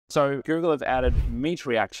So Google have added Meet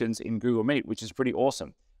reactions in Google Meet, which is pretty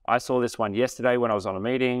awesome. I saw this one yesterday when I was on a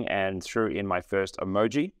meeting and threw in my first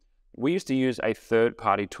emoji. We used to use a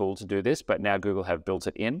third-party tool to do this, but now Google have built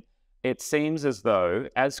it in. It seems as though,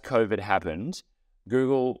 as COVID happened,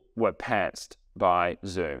 Google were pantsed by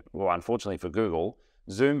Zoom. Well, unfortunately for Google,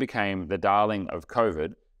 Zoom became the darling of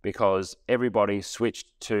COVID because everybody switched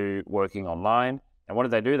to working online. And what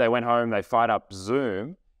did they do? They went home, they fired up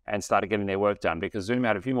Zoom and started getting their work done because Zoom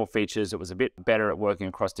had a few more features. It was a bit better at working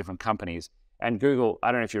across different companies. And Google,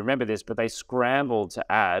 I don't know if you remember this, but they scrambled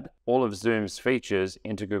to add all of Zoom's features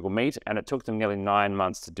into Google Meet, and it took them nearly 9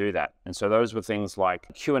 months to do that. And so those were things like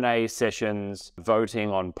Q&A sessions, voting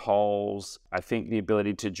on polls, I think the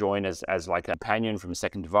ability to join as like a companion from a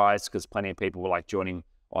second device, because plenty of people were like joining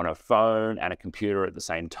on a phone and a computer at the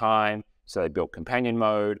same time. So they built companion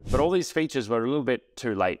mode, but all these features were a little bit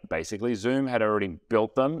too late, basically. Zoom had already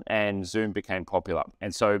built them and Zoom became popular.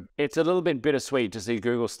 And so it's a little bit bittersweet to see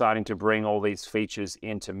Google starting to bring all these features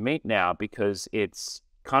into Meet now, because it's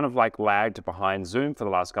kind of like lagged behind Zoom for the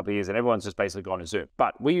last couple of years and everyone's just basically gone to Zoom.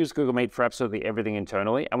 But we use Google Meet for absolutely everything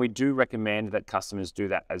internally, and we do recommend that customers do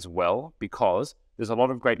that as well, because there's a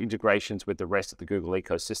lot of great integrations with the rest of the Google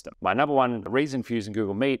ecosystem. My number one reason for using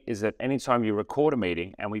Google Meet is that anytime you record a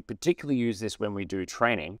meeting, and we particularly use this when we do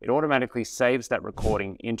training, it automatically saves that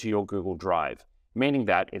recording into your Google Drive, meaning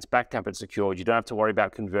that it's backed up and secured. You don't have to worry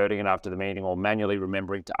about converting it after the meeting or manually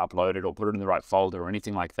remembering to upload it or put it in the right folder or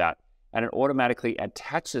anything like that. And it automatically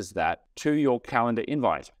attaches that to your calendar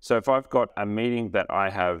invite. So if I've got a meeting that I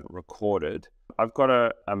have recorded, I've got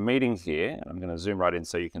a meeting here, and I'm going to zoom right in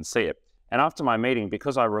so you can see it. And after my meeting,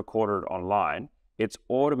 because I recorded online, it's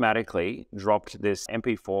automatically dropped this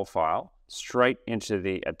MP4 file straight into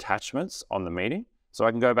the attachments on the meeting. So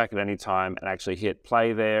I can go back at any time and actually hit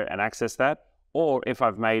play there and access that. Or if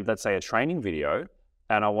I've made, let's say, a training video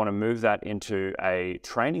and I want to move that into a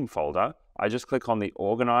training folder, I just click on the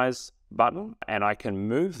organize button and I can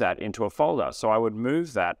move that into a folder. So I would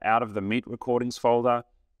move that out of the Meet recordings folder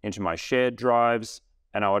into my shared drives,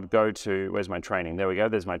 and I would go to, where's my training? There we go,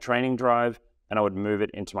 there's my training drive, and I would move it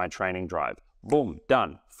into my training drive. Boom,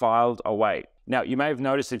 done, filed away. Now, you may have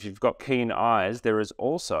noticed, if you've got keen eyes, there is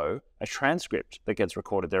also a transcript that gets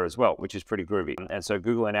recorded there as well, which is pretty groovy. And so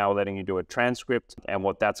Google are now letting you do a transcript, and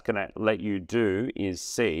what that's gonna let you do is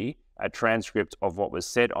see a transcript of what was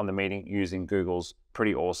said on the meeting using Google's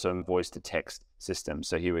pretty awesome voice-to-text system.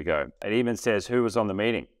 So here we go. It even says who was on the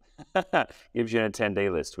meeting. Gives you an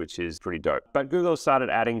attendee list, which is pretty dope. But Google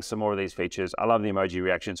started adding some more of these features. I love the emoji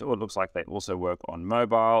reactions. Oh, it looks like they also work on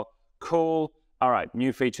mobile. Cool. All right,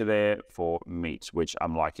 new feature there for Meet, which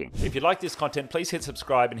I'm liking. If you like this content, please hit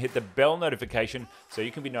subscribe and hit the bell notification so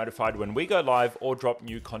you can be notified when we go live or drop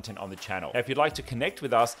new content on the channel. Now, if you'd like to connect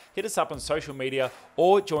with us, hit us up on social media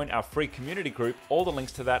or join our free community group. All the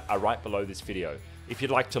links to that are right below this video. If you'd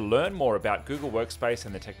like to learn more about Google Workspace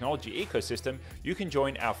and the technology ecosystem, you can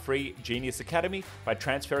join our free Genius Academy by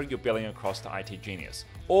transferring your billing across to itGenius.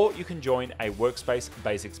 Or you can join a Workspace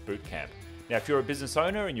Basics Bootcamp. Now, if you're a business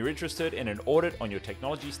owner and you're interested in an audit on your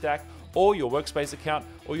technology stack or your Workspace account,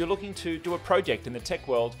 or you're looking to do a project in the tech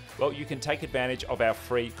world, well, you can take advantage of our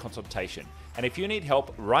free consultation. And if you need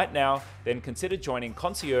help right now, then consider joining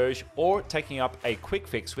Concierge or taking up a quick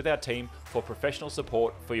fix with our team for professional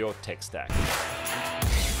support for your tech stack.